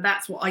never, but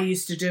that's what I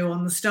used to do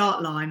on the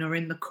start line or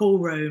in the call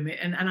room,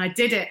 and I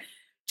did it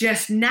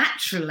just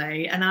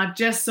naturally, and I've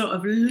just sort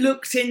of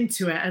looked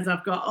into it as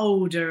I've got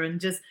older,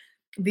 and just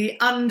the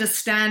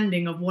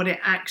understanding of what it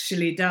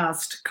actually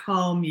does to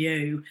calm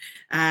you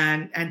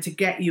and to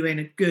get you in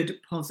a good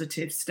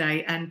positive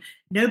state. And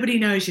nobody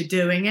knows you're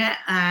doing it,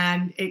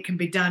 and it can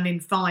be done in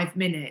 5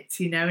 minutes,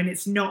 and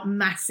it's not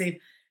massive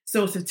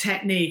sort of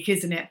technique,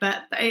 isn't it?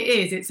 But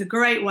it's a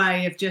great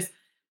way of just,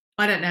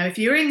 I don't know, if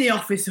you're in the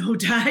office all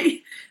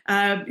day,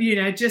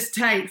 just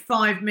take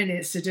 5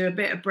 minutes to do a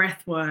bit of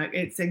breath work.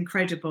 It's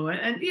incredible.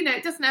 And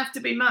it doesn't have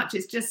to be much.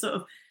 It's just sort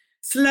of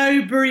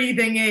slow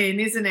breathing in,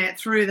 isn't it?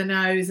 Through the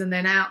nose and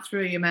then out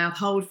through your mouth.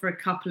 Hold for a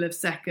couple of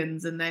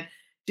seconds and then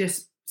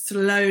just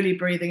slowly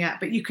breathing out.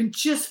 But you can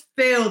just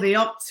feel the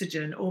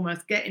oxygen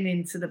almost getting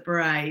into the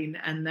brain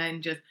and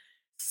then just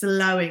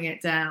slowing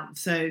it down.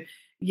 So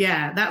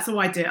yeah, that's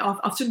what I do. I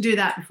often do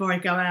that before I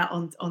go out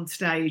on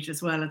stage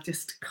as well. I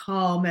just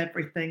calm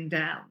everything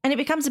down. And it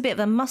becomes a bit of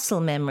a muscle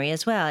memory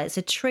as well. It's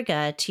a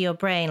trigger to your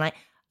brain, like,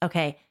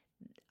 okay,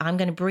 I'm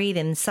going to breathe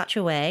in such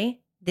a way.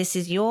 This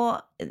is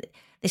your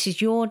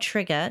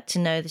trigger to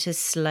know to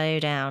slow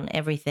down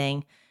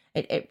everything.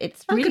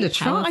 It's really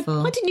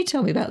powerful. Why didn't you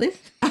tell me about this?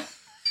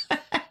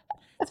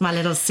 It's my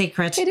little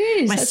secret. It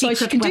is. My That's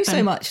secret why she can weapon. do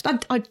so much.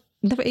 I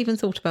never even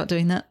thought about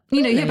doing that.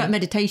 You hear about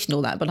meditation,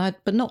 all that,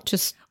 but not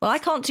just. Well, I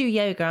can't do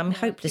yoga. I'm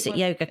hopeless at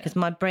yoga because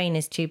my brain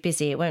is too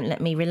busy. It won't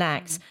let me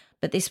relax.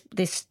 But this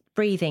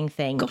breathing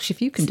thing. Gosh, if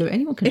you can do it,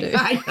 anyone can do it.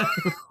 I know.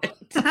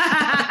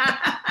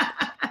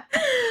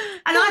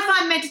 And I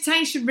find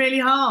meditation really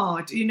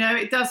hard.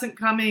 It doesn't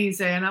come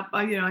easy, and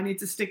I need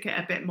to stick it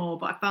a bit more.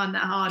 But I find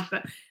that hard.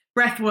 But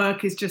breath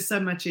work is just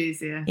so much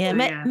easier. Yeah, so,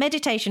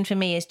 meditation for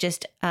me is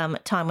just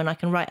time when I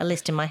can write a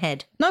list in my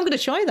head. No, I'm going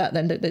to try that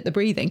then, the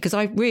breathing, because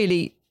I've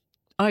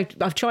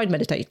tried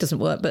meditation, it doesn't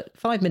work, but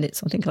 5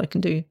 minutes I think I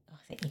can do.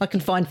 I can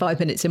find 5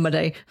 minutes in my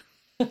day.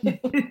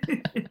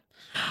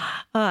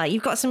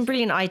 You've got some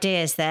brilliant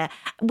ideas there.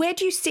 Where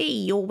do you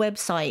see your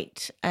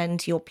website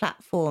and your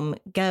platform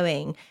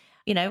going?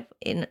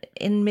 In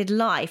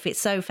midlife, it's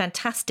so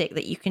fantastic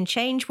that you can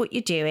change what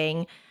you're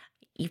doing.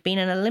 You've been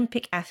an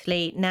Olympic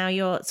athlete. Now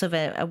you're sort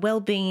of a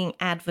well-being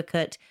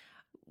advocate.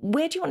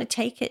 Where do you want to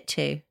take it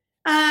to?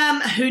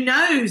 Who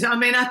knows? I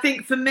mean, I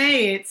think for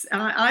me,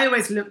 I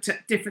always looked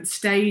at different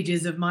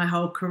stages of my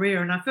whole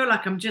career, and I feel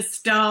like I'm just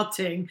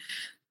starting,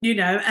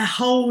 a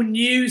whole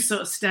new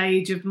sort of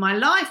stage of my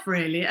life,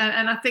 really.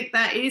 And I think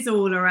that is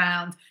all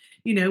around,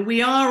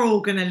 we are all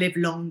going to live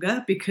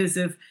longer because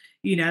of,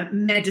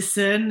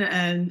 medicine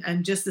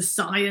and just the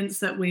science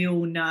that we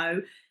all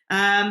know.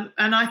 And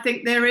I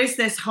think there is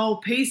this whole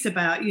piece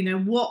about,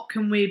 what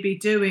can we be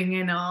doing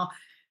in our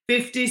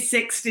 50s,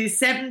 60s,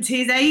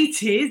 70s,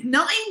 80s,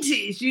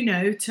 90s,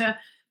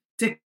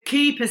 to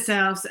keep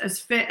ourselves as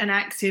fit and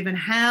active, and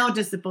how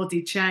does the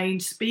body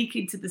change?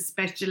 Speaking to the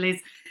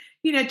specialists,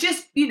 when I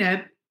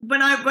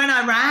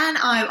ran,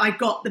 I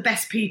got the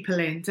best people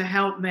in to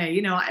help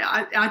me.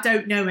 I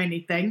don't know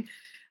anything,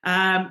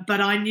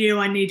 but I knew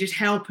I needed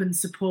help and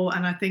support.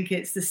 And I think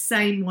it's the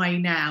same way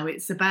now.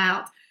 It's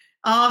about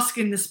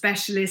asking the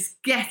specialists,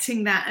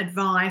 getting that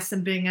advice,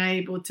 and being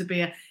able to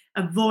be a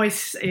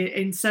voice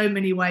in so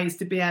many ways,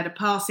 to be able to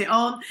pass it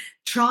on,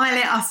 trial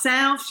it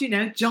ourselves.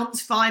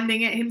 John's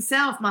finding it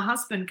himself. My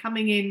husband,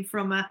 coming in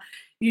from a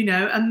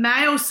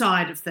male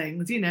side of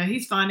things,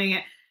 he's finding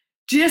it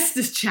just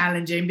as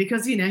challenging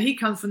because, he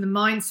comes from the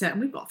mindset,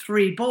 and we've got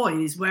 3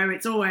 boys where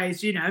it's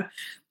always,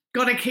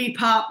 got to keep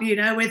up,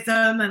 with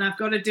them, and I've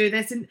got to do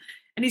this. And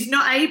he's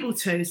not able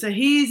to. So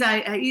he's,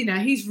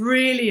 he's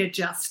really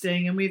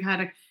adjusting. And we've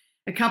had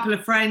a couple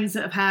of friends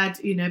that have had,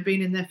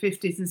 been in their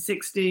 50s and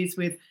 60s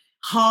with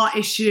heart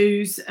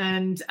issues,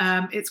 and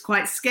it's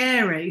quite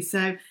scary.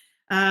 So,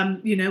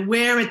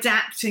 we're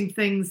adapting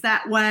things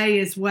that way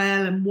as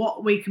well, and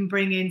what we can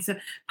bring in. So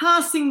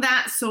passing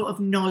that sort of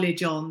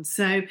knowledge on.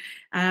 So,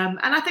 and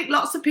I think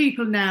lots of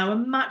people now are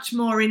much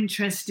more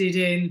interested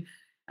in,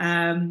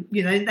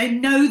 they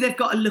know they've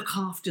got to look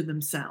after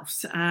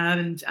themselves,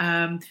 and,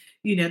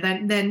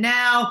 they're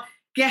now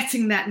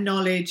getting that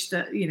knowledge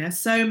that,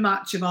 so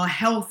much of our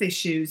health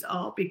issues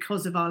are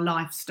because of our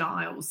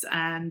lifestyles,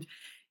 and,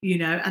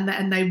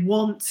 and they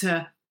want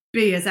to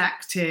be as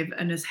active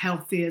and as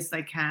healthy as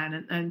they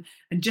can, and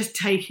just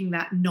taking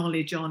that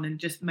knowledge on and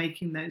just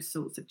making those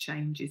sorts of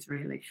changes,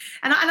 really.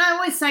 And I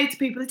always say to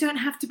people, they don't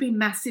have to be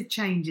massive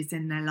changes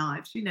in their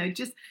lives,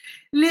 just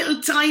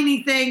little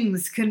tiny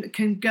things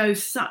can go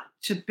such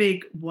a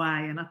big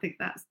way. And I think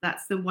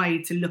that's the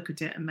way to look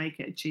at it and make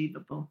it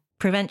achievable.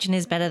 Prevention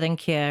is better than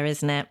cure,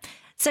 isn't it?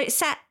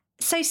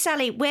 So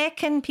Sally, where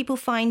can people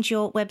find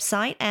your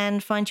website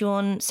and find you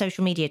on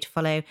social media to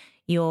follow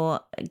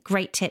your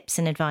great tips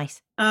and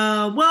advice?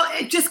 Well,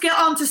 just get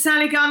on to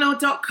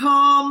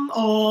sallygunnell.com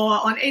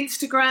or on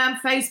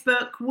Instagram,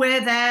 Facebook.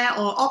 We're there,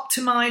 or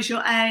Optimize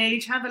Your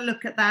Age. Have a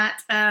look at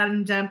that.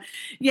 And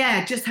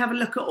just have a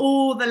look at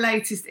all the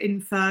latest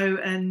info.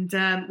 And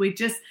we're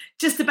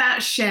just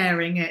about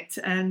sharing it.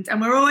 And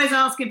we're always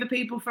asking for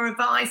people for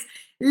advice.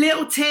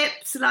 Little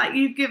tips like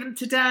you've given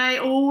today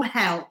all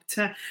help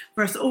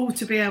for us all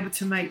to be able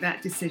to make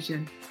that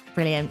decision.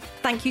 Brilliant.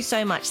 Thank you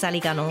so much,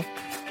 Sally Gunnell.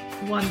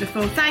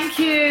 Wonderful. Thank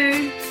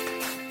you.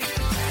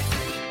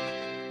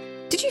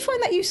 Did you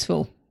find that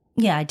useful?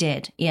 Yeah, I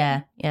did.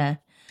 Yeah.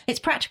 It's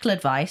practical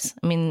advice.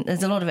 I mean,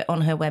 there's a lot of it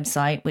on her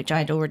website, which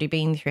I'd already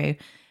been through.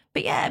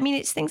 But yeah, I mean,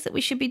 it's things that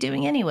we should be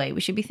doing anyway.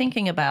 We should be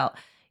thinking about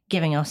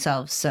giving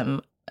ourselves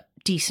some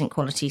decent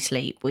quality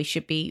sleep. We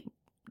should be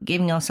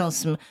giving ourselves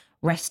some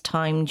rest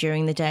time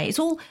during the day. It's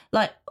all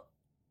like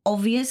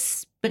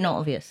obvious, but not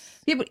obvious.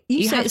 Yeah, but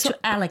you have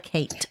to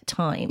allocate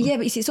time. Yeah,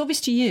 but it's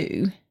obvious to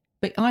you,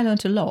 but I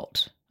learned a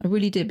lot. I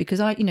really did, because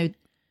I'm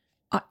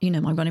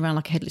running around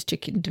like a headless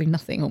chicken doing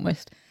nothing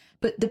almost.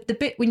 But the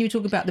bit when you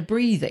talk about the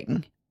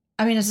breathing,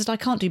 I mean, I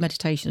can't do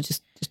meditation. It's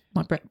just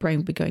my brain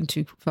would be going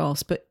too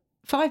fast. But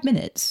 5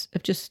 minutes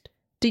of just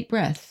deep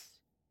breath.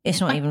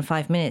 It's not even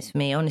 5 minutes for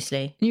me,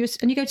 honestly.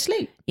 And you go to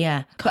sleep.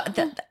 Yeah.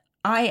 But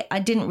I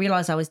didn't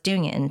realise I was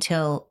doing it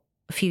until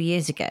a few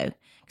years ago,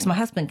 because my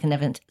husband can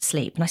never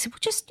sleep. And I said, well,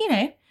 just,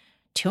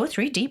 2 or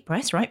 3 deep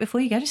breaths right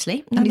before you go to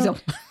sleep. And he's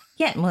off.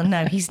 Yeah, well,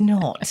 no, he's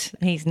not.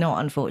 He's not,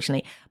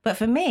 unfortunately. But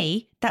for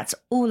me, that's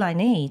all I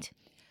need.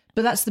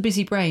 But that's the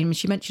busy brain.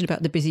 She mentioned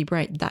about the busy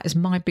brain. That is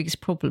my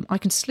biggest problem. I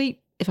can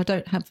sleep if I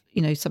don't have,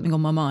 something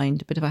on my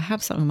mind. But if I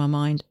have something on my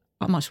mind,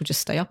 I might as well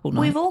just stay up all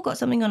night. We've all got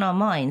something on our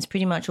minds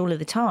pretty much all of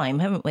the time,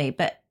 haven't we?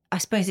 But I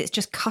suppose it's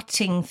just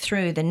cutting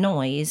through the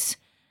noise.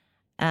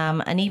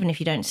 And even if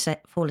you don't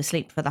fall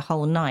asleep for the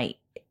whole night,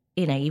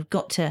 you've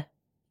got to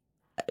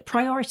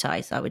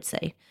prioritise, I would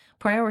say.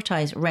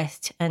 Prioritise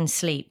rest and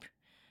sleep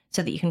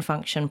so that you can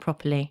function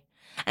properly.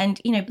 And,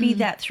 be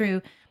that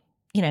through,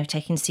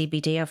 taking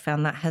CBD. I've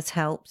found that has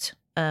helped.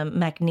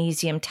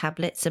 Magnesium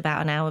tablets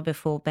about an hour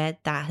before bed,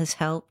 that has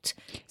helped.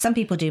 Some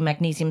people do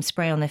magnesium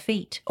spray on their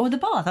feet or the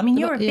bath. I mean,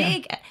 you're a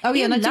big,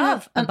 you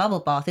love a bubble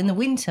bath in the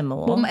winter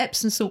more. Well, my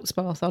Epsom salts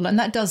bath, and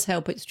that does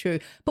help, it's true.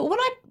 But what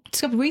I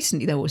discovered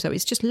recently, though, also,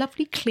 it's just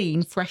lovely,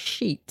 clean, fresh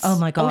sheets. Oh,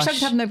 my gosh. I wish I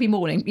could have them every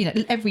morning,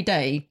 every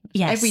day.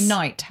 Yes. Every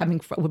night having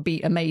would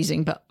be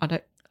amazing, but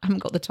I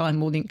haven't got the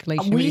time or the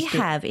inclination. We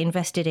have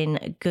invested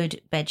in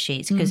good bed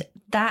sheets, because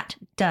that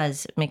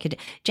does make it.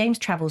 James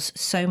travels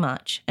so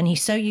much, and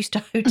he's so used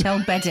to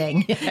hotel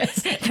bedding.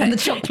 Yes, and the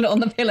chocolate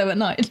on the pillow at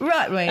night.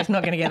 Right, well, he's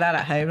not going to get that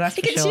at home. That's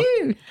I think for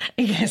sure. It's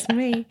you. Yes,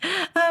 me.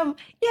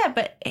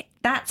 But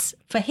that's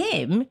for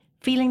him,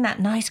 feeling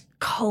that nice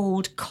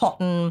cold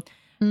cotton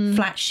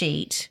flat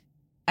sheet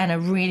and a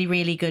really,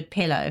 really good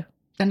pillow.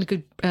 And a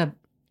good,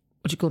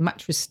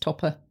 mattress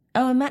topper.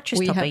 Oh, a mattress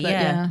topper,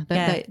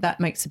 That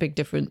makes a big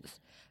difference.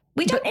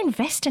 We don't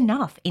invest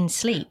enough in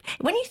sleep.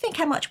 When you think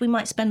how much we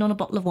might spend on a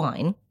bottle of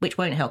wine, which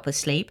won't help us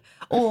sleep,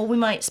 or we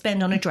might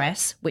spend on a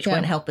dress, which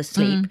won't help us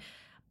sleep.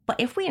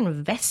 But if we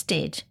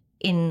invested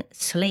in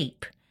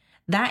sleep,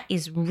 that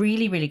is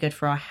really, really good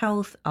for our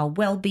health, our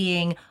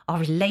well-being, our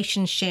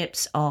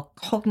relationships, our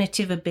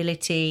cognitive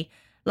ability.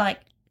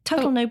 Like,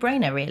 total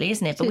no-brainer, really,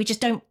 isn't it? But we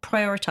just don't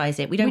prioritise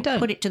it. We don't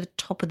put it to the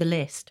top of the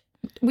list.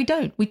 We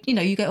don't.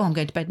 You go, I'm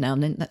going to bed now,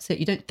 and then that's it.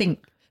 You don't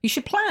think. You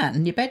should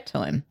plan your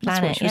bedtime.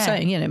 That's what she was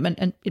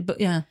saying,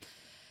 but yeah.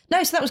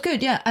 No, so that was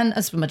good, yeah. And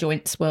as for my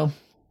joints, well,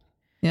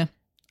 yeah,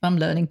 I'm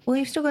learning. Well,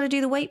 you've still got to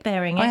do the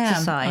weight-bearing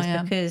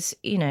exercise because,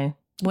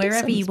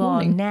 wherever you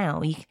are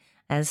now,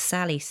 as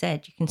Sally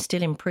said, you can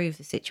still improve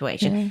the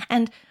situation. Yeah.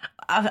 And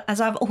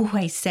as I've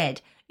always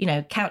said,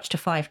 couch to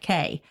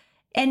 5K,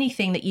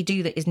 anything that you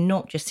do that is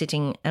not just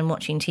sitting and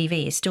watching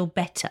TV is still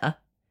better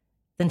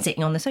than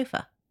sitting on the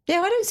sofa.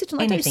 Yeah, I don't sit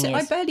on. I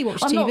barely watch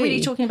TV. I'm not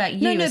really talking about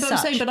you. No, but I'm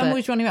saying, I'm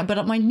always running around.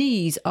 But my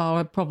knees are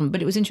a problem.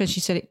 But it was interesting. She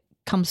said it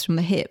comes from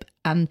the hip.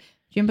 And do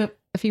you remember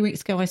a few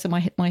weeks ago I said I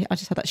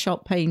just had that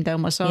sharp pain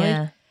down my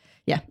side.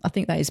 Yeah, I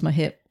think that is my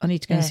hip. I need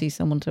to go and see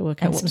someone to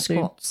work out what to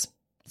do.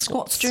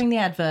 Squats during the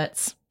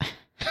adverts.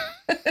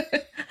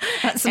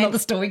 That's another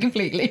story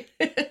completely.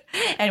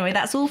 Anyway,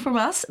 that's all from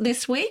us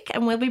this week,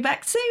 and we'll be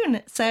back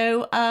soon.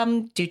 So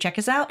do check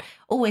us out.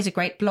 Always a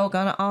great blog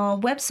on our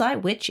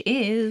website, which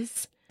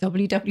is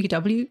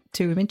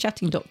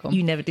www.twowomenchatting.com.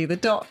 You never do the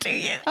dot, do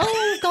you?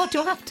 Oh, God,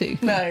 you'll have to.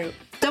 No.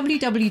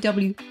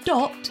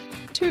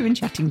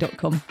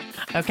 www.twowomenchatting.com.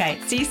 Okay,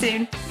 see you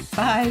soon.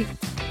 Bye.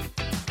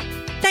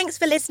 Thanks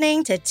for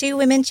listening to Two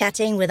Women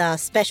Chatting with our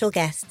special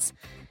guests.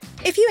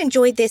 If you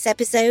enjoyed this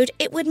episode,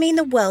 it would mean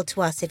the world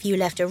to us if you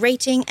left a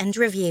rating and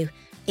review.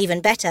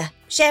 Even better,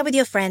 share with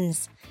your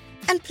friends.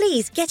 And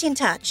please get in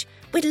touch.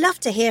 We'd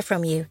love to hear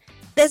from you.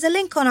 There's a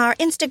link on our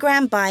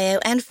Instagram bio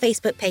and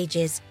Facebook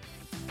pages.